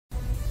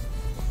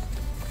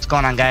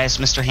going on, guys?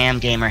 Mr. Ham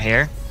Gamer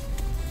here.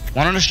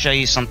 Wanted to show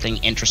you something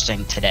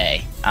interesting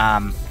today.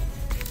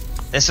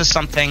 This is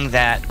something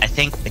that I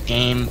think the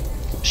game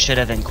should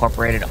have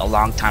incorporated a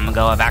long time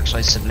ago. I've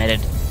actually submitted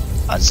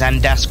a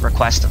Zendesk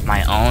request of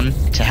my own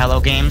to Hello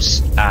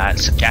Games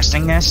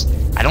suggesting this.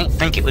 I don't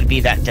think it would be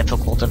that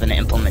difficult of an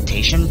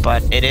implementation,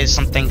 but it is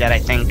something that I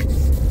think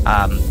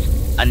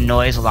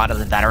annoys a lot of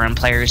the veteran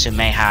players who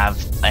may have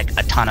like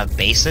a ton of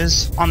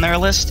bases on their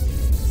list.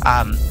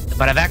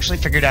 But I've actually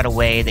figured out a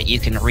way that you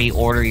can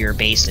reorder your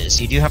bases.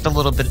 You do have to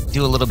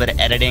do a little bit of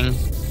editing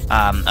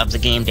of the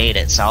game data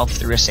itself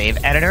through a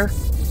save editor,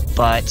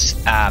 but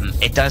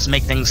it does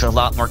make things a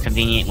lot more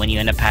convenient when you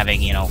end up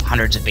having, you know,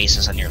 hundreds of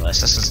bases on your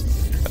list. This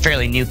is a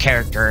fairly new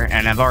character,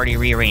 and I've already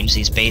rearranged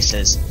these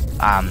bases.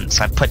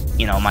 So I've put,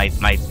 you know, my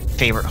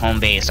favorite home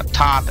base up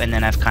top, and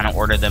then I've kind of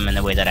ordered them in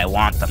the way that I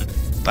want them.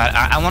 But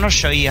I want to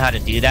show you how to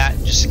do that,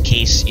 just in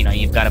case, you know,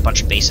 you've got a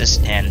bunch of bases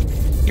and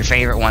your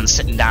favorite one's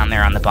sitting down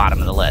there on the bottom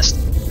of the list.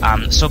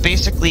 So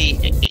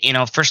basically, you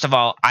know, first of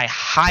all, I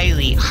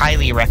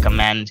highly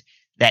recommend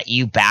that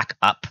you back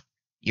up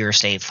your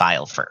save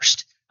file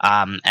first.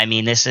 I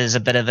mean, this is a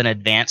bit of an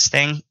advanced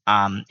thing,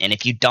 and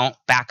if you don't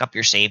back up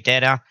your save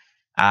data,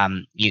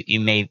 you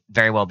may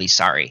very well be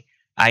sorry.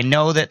 I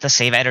know that the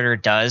save editor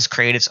does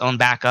create its own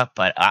backup,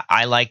 but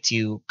I like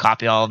to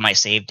copy all of my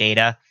save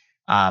data.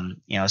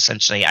 You know,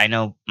 essentially, I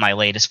know my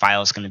latest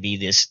file is going to be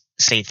this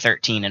save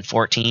 13 and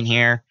 14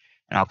 here,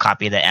 and I'll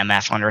copy the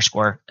MF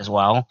underscore as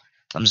well.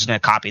 So I'm just going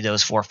to copy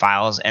those 4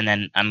 files, and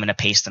then I'm going to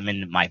paste them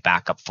into my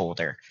backup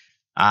folder.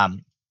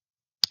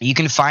 You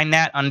can find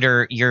that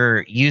under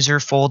your user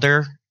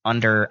folder,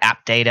 under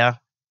app data,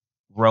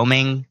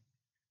 roaming,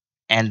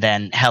 and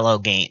then Hello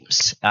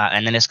Games.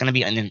 And then it's going to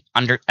be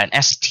under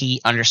an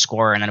ST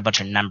underscore and then a bunch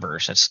of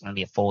numbers. So it's going to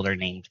be a folder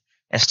named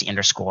ST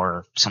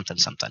underscore something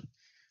something.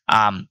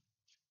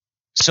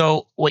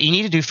 So what you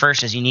need to do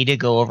first is you need to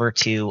go over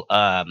to,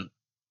 well,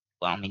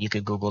 I mean, you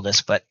could Google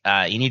this, but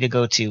you need to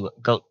go to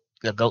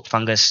the Goat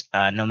Fungus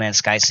No Man's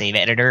Sky Save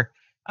Editor.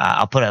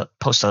 I'll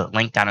post a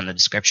link down in the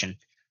description.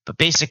 But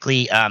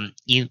basically,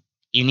 you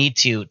need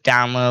to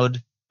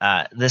download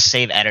this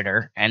save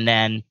editor, and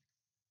then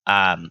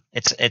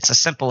it's a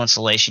simple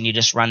installation. You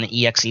just run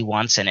the exe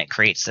once, and it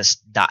creates this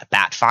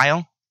 .bat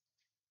file,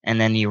 and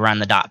then you run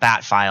the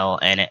 .bat file,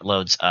 and it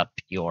loads up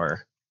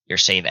your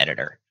save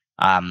editor.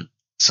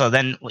 So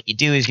then what you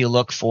do is you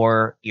look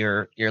for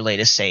your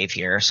latest save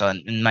here. So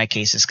in my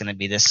case, it's going to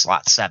be this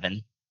slot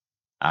 7,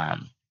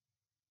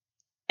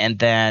 and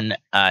then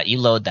you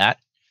load that.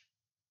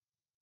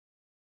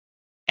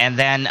 And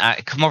then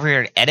come over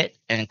here to Edit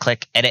and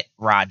click Edit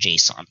Raw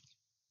JSON. All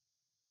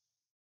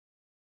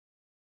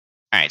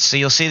right, so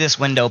you'll see this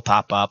window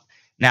pop up.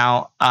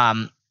 Now,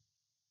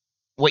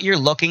 what you're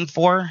looking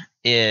for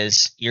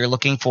is you're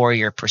looking for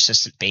your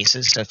persistent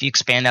bases. So if you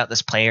expand out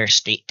this player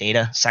state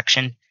data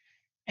section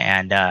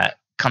and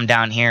come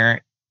down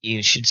here,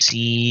 you should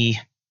see,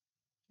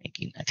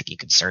 I think you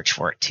can search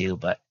for it too,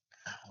 but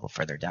a little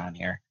further down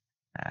here.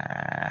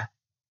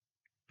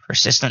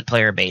 Persistent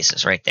player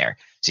bases right there.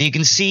 So you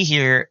can see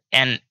here,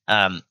 and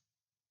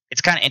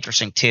it's kind of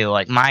interesting too.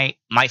 Like my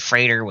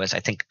freighter was, I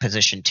think,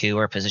 position 2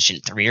 or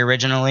position 3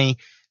 originally,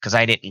 because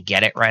I didn't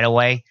get it right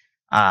away.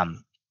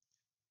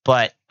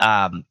 But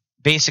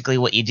basically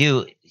what you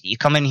do, you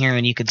come in here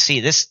and you can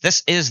see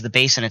this is the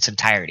base in its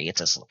entirety. It's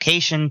this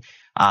location.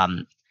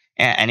 And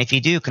if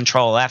you do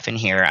Control F in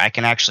here, I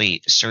can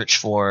actually search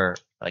for,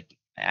 like,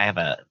 I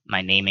have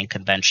my naming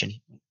convention.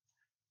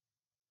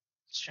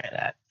 Let's try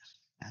that.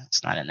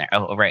 It's not in there.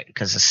 Oh, right,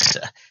 because it's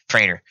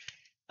freighter.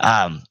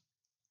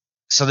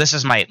 So this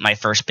is my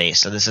first base.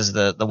 So this is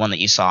the one that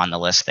you saw on the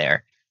list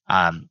there.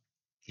 I mean,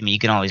 you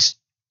can always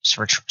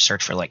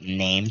search for like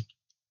name,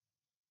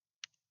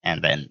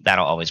 and then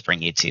that'll always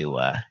bring you to.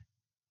 Well,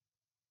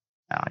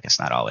 I guess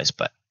not always,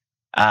 but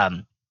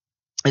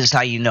this is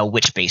how you know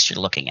which base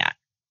you're looking at.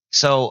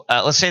 So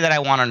let's say that I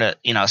wanted to,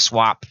 you know,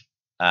 swap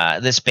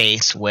this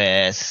base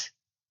with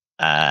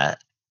I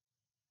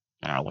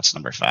don't know what's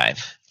number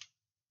 5.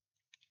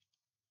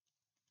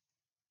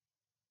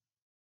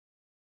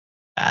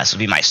 This would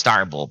be my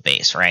Star Bowl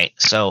base, right?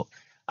 So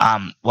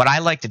what I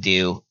like to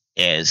do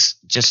is,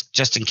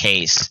 just in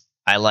case,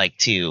 I like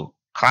to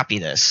copy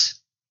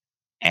this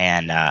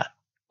and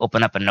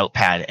open up a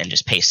notepad and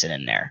just paste it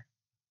in there.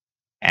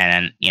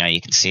 And, you know, you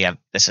can see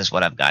this is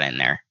what I've got in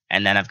there.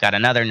 And then I've got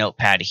another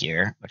notepad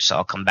here, which so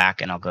I'll come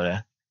back and I'll go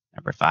to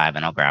number 5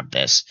 and I'll grab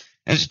this.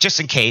 And just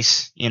in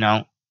case, you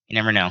know, you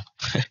never know.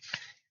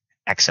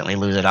 Accidentally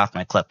lose it off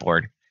my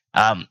clipboard.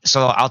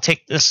 So I'll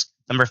take this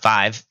number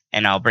 5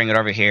 and I'll bring it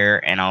over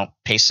here and I'll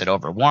paste it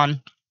over 1.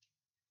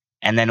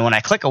 And then when I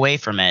click away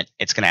from it,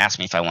 it's going to ask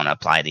me if I want to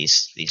apply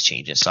these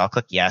changes. So I'll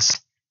click yes.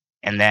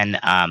 And then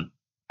I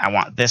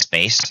want this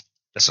base.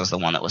 This was the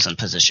one that was in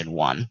position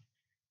 1.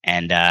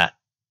 And I'm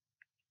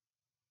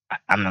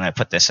going to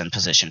put this in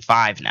position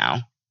 5 now.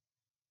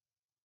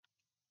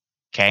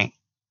 Okay.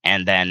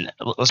 And then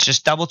let's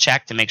just double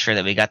check to make sure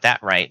that we got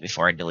that right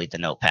before I delete the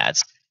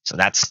notepads. So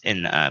that's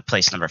in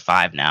place number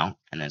 5 now.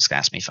 And then it's going to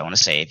ask me if I want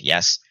to save.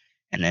 Yes.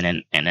 and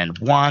then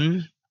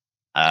 1,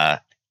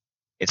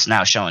 it's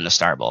now showing the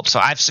star bulb. So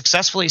I've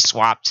successfully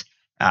swapped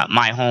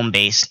my home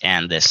base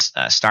and this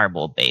star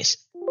bulb base.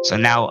 So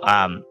now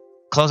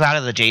close out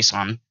of the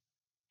JSON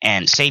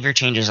and save your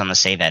changes on the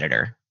save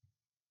editor.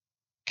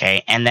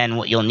 Okay, and then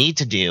what you'll need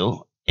to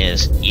do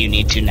is you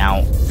need to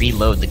now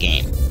reload the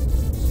game.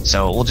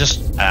 So we'll just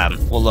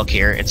we'll look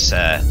here. It's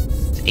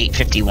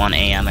 8:51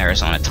 a.m.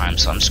 Arizona time.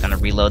 So I'm just going to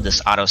reload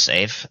this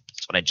autosave.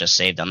 That's what I just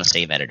saved on the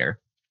save editor.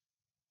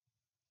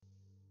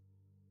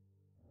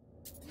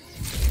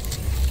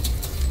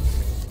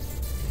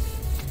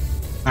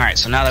 All right,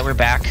 so now that we're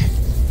back,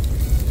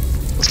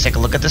 let's take a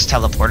look at this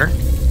teleporter.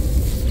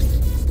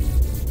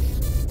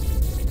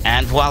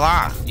 And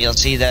voila, you'll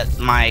see that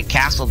my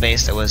castle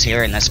base that was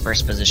here in this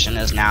first position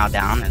is now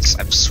down.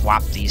 I've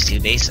swapped these two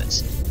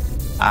bases.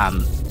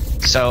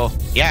 So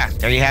yeah,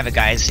 there you have it,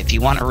 guys. If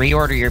you want to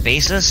reorder your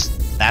bases,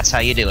 that's how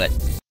you do it.